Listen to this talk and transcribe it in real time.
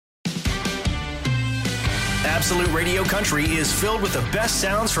Absolute Radio Country is filled with the best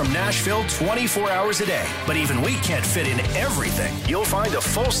sounds from Nashville 24 hours a day. But even we can't fit in everything. You'll find a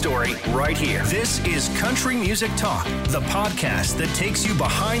full story right here. This is Country Music Talk, the podcast that takes you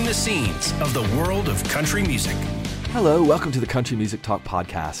behind the scenes of the world of country music. Hello, welcome to the Country Music Talk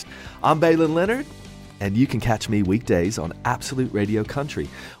podcast. I'm Baylin Leonard, and you can catch me weekdays on Absolute Radio Country,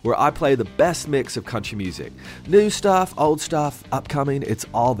 where I play the best mix of country music. New stuff, old stuff, upcoming, it's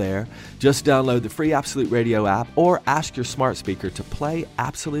all there. Just download the free Absolute Radio app or ask your smart speaker to play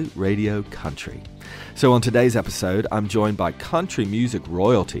Absolute Radio Country. So on today's episode, I'm joined by country music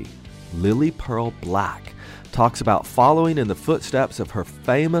royalty, Lily Pearl Black. Talks about following in the footsteps of her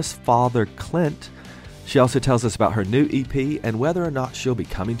famous father, Clint. She also tells us about her new EP and whether or not she'll be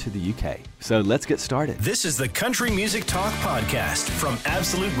coming to the UK. So let's get started. This is the Country Music Talk podcast from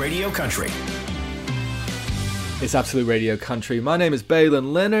Absolute Radio Country. It's Absolute Radio Country. My name is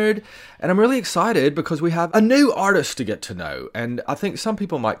Baylin Leonard, and I'm really excited because we have a new artist to get to know. And I think some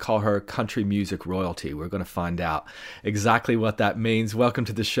people might call her country music royalty. We're going to find out exactly what that means. Welcome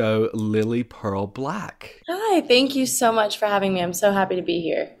to the show, Lily Pearl Black. Hi, thank you so much for having me. I'm so happy to be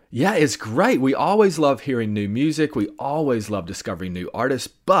here. Yeah, it's great. We always love hearing new music. We always love discovering new artists.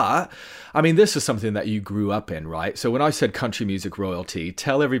 But, I mean, this is something that you grew up in, right? So when I said country music royalty,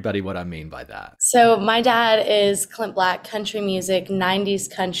 tell everybody what I mean by that. So my dad is Clint Black, country music, 90s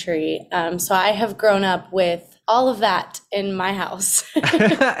country. So I have grown up with all of that in my house.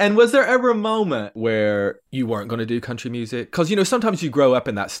 And was there ever a moment where you weren't going to do country music? Because, you know, sometimes you grow up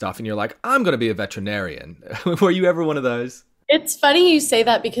in that stuff and you're like, I'm going to be a veterinarian. Were you ever one of those? It's funny you say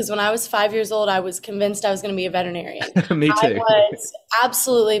that because when I was 5 years old, I was convinced I was going to be a veterinarian. Me too. I was,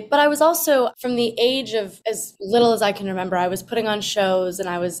 absolutely. But I was also, from the age of as little as I can remember, I was putting on shows and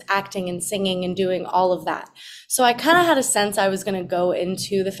I was acting and singing and doing all of that. So I kind of had a sense I was going to go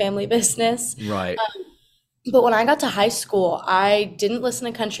into the family business. Right. But when I got to high school, I didn't listen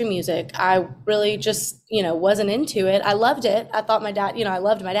to country music. I really just, wasn't into it. I loved it. I thought my dad, I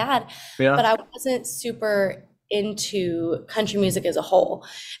loved my dad. Yeah. But I wasn't super into country music as a whole.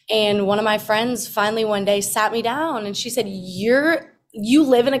 And one of my friends finally one day sat me down and she said, you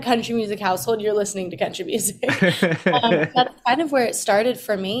live in a country music household, you're listening to country music. That's kind of where it started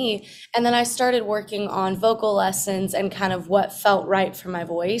for me. And then I started working on vocal lessons and kind of what felt right for my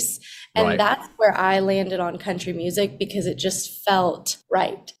voice. And Right. That's where I landed on country music because it just felt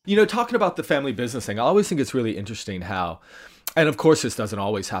right. You know, talking about the family business thing, I always think it's really interesting how, and of course this doesn't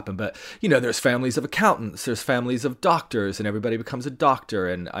always happen, but there's families of accountants, there's families of doctors, and everybody becomes a doctor,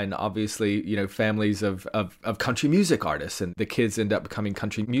 and obviously, families of country music artists, and the kids end up becoming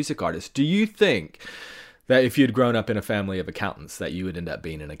country music artists. Do you think that if you'd grown up in a family of accountants that you would end up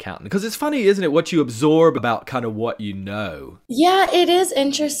being an accountant? Because it's funny, isn't it, what you absorb about kind of what you know? Yeah, it is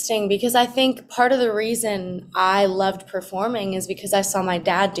interesting because I think part of the reason I loved performing is because I saw my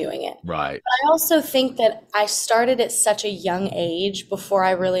dad doing it. Right. But I also think that I started at such a young age before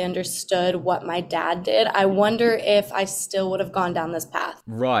I really understood what my dad did. I wonder if I still would have gone down this path.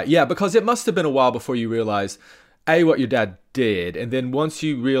 Right. Yeah, because it must have been a while before you realized, A, what your dad did, and then once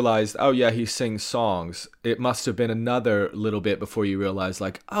you realized, oh yeah, he sings songs, it must have been another little bit before you realized,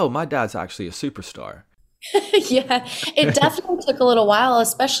 like, oh, my dad's actually a superstar. Yeah, it definitely took a little while,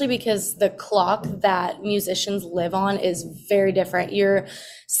 especially because the clock that musicians live on is very different. You're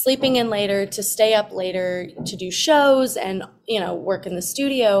sleeping in later to stay up later to do shows and, work in the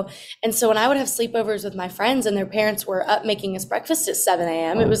studio. And so when I would have sleepovers with my friends and their parents were up making us breakfast at 7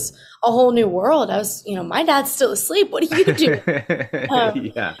 a.m., it was a whole new world. I was, my dad's still asleep. What do you do?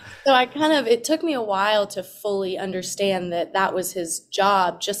 Yeah. So it took me a while to fully understand that that was his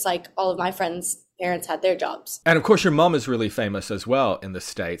job, just like all of my friends' parents had their jobs. And of course, your mom is really famous as well in the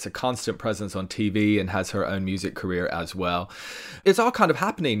States, a constant presence on TV and has her own music career as well. It's all kind of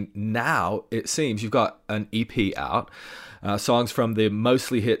happening now, it seems. You've got an EP out, songs from the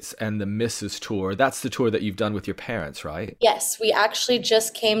Mostly Hits and the Misses tour. That's the tour that you've done with your parents, right? Yes, we actually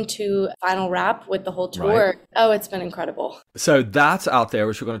just came to final wrap with the whole tour. Right. Oh, it's been incredible. So that's out there,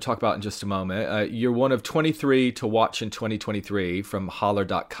 which we're going to talk about in just a moment. You're one of 23 to watch in 2023 from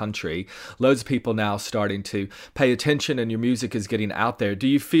Holler.Country. Loads of people now starting to pay attention and your music is getting out there. Do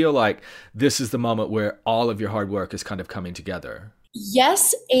you feel like this is the moment where all of your hard work is kind of coming together?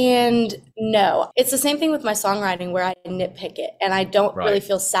 Yes and no. It's the same thing with my songwriting where I nitpick it and I don't really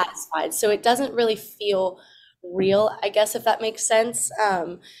feel satisfied. So it doesn't really feel real, I guess, if that makes sense.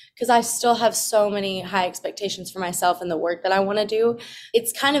 Because I still have so many high expectations for myself and the work that I want to do.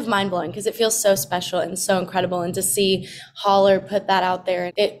 It's kind of mind blowing because it feels so special and so incredible. And to see Holler put that out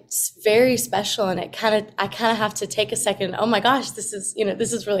there, it's very special. And I kind of have to take a second. Oh my gosh, this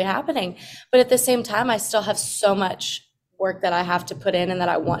is really happening. But at the same time, I still have so much work that I have to put in and that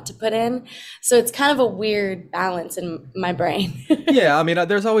I want to put in. So it's kind of a weird balance in my brain. Yeah, I mean,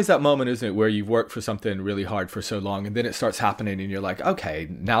 there's always that moment, isn't it, where you've worked for something really hard for so long and then it starts happening and you're like, okay,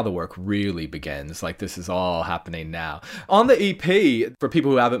 now the work really begins. Like, this is all happening now. On the EP, for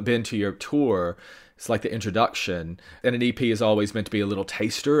people who haven't been to your tour, it's like the introduction, and an EP is always meant to be a little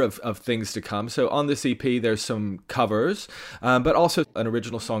taster of things to come. So on this EP, there's some covers, but also an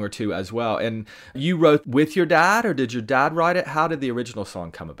original song or two as well. And you wrote with your dad, or did your dad write it? How did the original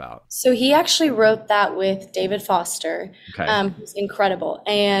song come about? So he actually wrote that with David Foster, who's incredible.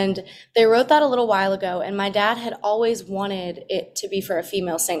 And they wrote that a little while ago, and my dad had always wanted it to be for a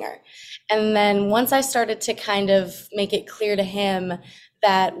female singer. And then once I started to kind of make it clear to him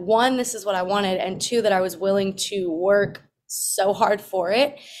that, one, this is what I wanted, and two, that I was willing to work so hard for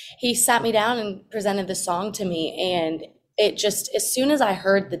it, he sat me down and presented the song to me. And it just, as soon as I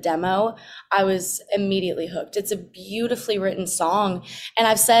heard the demo, I was immediately hooked. It's a beautifully written song. And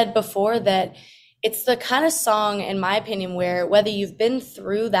I've said before that it's the kind of song, in my opinion, where whether you've been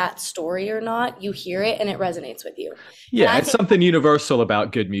through that story or not, you hear it and it resonates with you. Yeah, it's something universal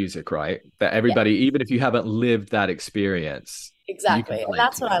about good music, right? That everybody, even if you haven't lived that experience. Exactly. And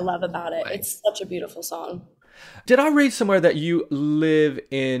that's what I love about it. It's such a beautiful song. Did I read somewhere that you live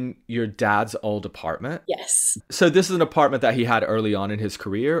in your dad's old apartment? Yes. So this is an apartment that he had early on in his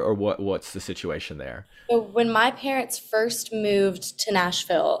career, or what's the situation there? So when my parents first moved to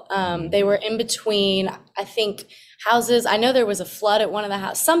Nashville, they were in between, I think, houses. I know there was a flood at one of the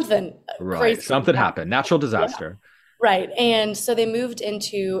houses, something crazy. Something happened, natural disaster. Yeah. Right. And so they moved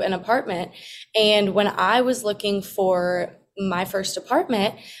into an apartment. And when I was looking for my first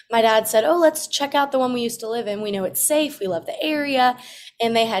apartment, my dad said, oh, let's check out the one we used to live in. We know it's safe. We love the area.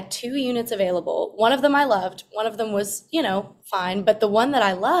 And they had 2 units available. One of them I loved. One of them was, fine. But the one that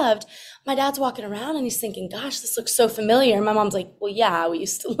I loved, my dad's walking around and he's thinking, gosh, this looks so familiar. And my mom's like, well, yeah, we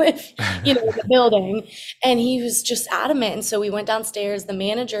used to live, in the building. And he was just adamant. And so we went downstairs. The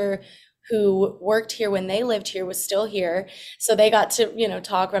manager who worked here when they lived here was still here. So they got to,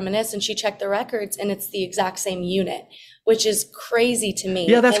 talk, reminisce, and she checked the records and it's the exact same unit, which is crazy to me.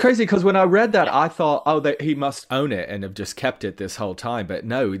 Yeah, that's crazy, because when I read that, I thought, that he must own it and have just kept it this whole time. But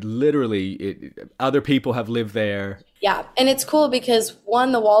no, literally, other people have lived there. Yeah, and it's cool because,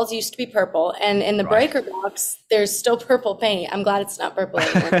 one, the walls used to be purple, and in the breaker box, there's still purple paint. I'm glad it's not purple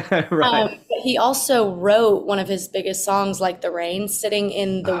anymore. But he also wrote one of his biggest songs, Like the Rain, sitting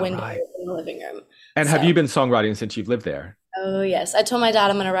in the window in the living room. And have you been songwriting since you've lived there? Oh, yes. I told my dad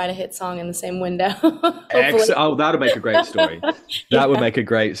I'm going to write a hit song in the same window. Oh, that would make a great story. That would make a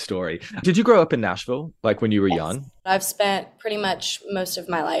great story. Did you grow up in Nashville, like when you were young? I've spent pretty much most of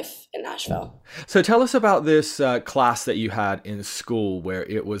my life in Nashville. So tell us about this class that you had in school where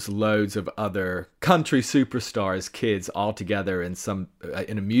it was loads of other country superstars, kids all together in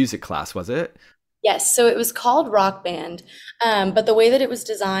a music class, was it? Yes, so it was called Rock Band, but the way that it was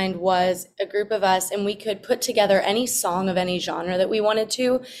designed was a group of us, and we could put together any song of any genre that we wanted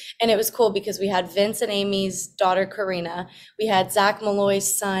to, and it was cool because we had Vince and Amy's daughter, Karina, we had Zach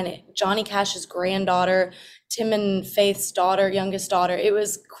Malloy's son, Johnny Cash's granddaughter, Tim and Faith's daughter, youngest daughter. It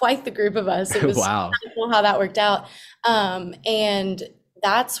was quite the group of us. It was wow. Kind of cool how that worked out, and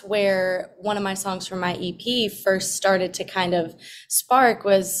that's where one of my songs from my EP first started to kind of spark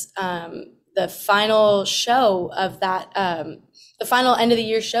was the final show of that, the final end of the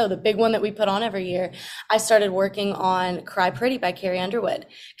year show, the big one that we put on every year. I started working on Cry Pretty by Carrie Underwood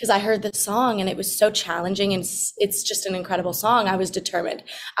because I heard the song and it was so challenging and it's just an incredible song. I was determined.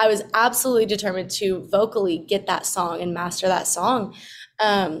 I was absolutely determined to vocally get that song and master that song.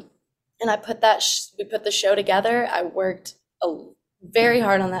 And I put we put the show together. I worked very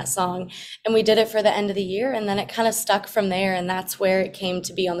hard on that song, and we did it for the end of the year, and then it kind of stuck from there, and that's where it came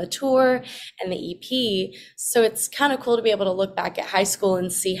to be on the tour and the EP. So it's kind of cool to be able to look back at high school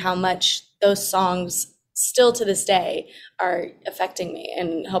and see how much those songs still to this day are affecting me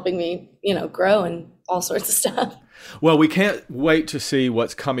and helping me, grow and all sorts of stuff. Well, we can't wait to see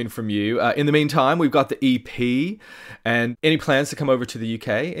what's coming from you. In the meantime, we've got the EP, and any plans to come over to the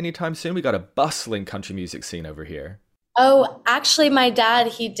UK anytime soon? We got a bustling country music scene over here. Oh, actually, my dad,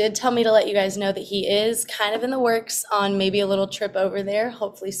 he did tell me to let you guys know that he is kind of in the works on maybe a little trip over there,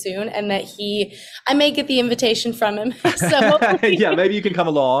 hopefully soon, and that I may get the invitation from him. So yeah, maybe you can come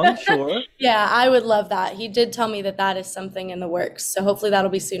along. Sure. Yeah, I would love that. He did tell me that that is something in the works. So hopefully that'll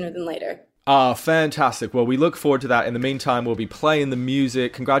be sooner than later. Fantastic. Well, we look forward to that. In the meantime, we'll be playing the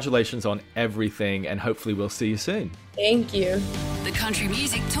music. Congratulations on everything, and hopefully we'll see you soon. Thank you. The Country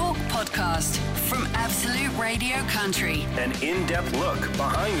Music Talk podcast from Absolute Radio Country. An in-depth look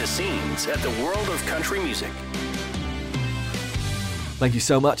behind the scenes at the world of country music. Thank you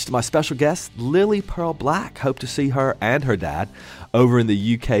so much to my special guest, Lily Pearl Black. Hope to see her and her dad over in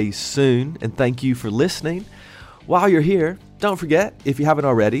the UK soon. And thank you for listening. While you're here, don't forget, if you haven't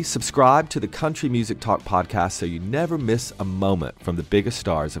already, subscribe to the Country Music Talk podcast so you never miss a moment from the biggest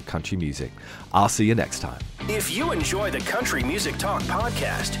stars of country music. I'll see you next time. If you enjoy the Country Music Talk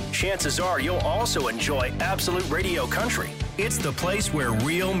podcast, chances are you'll also enjoy Absolute Radio Country. It's the place where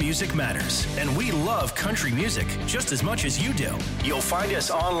real music matters, and we love country music just as much as you do. You'll find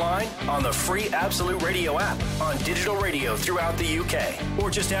us online on the free Absolute Radio app, on digital radio throughout the UK, or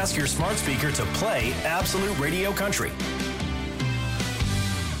just ask your smart speaker to play Absolute Radio Country.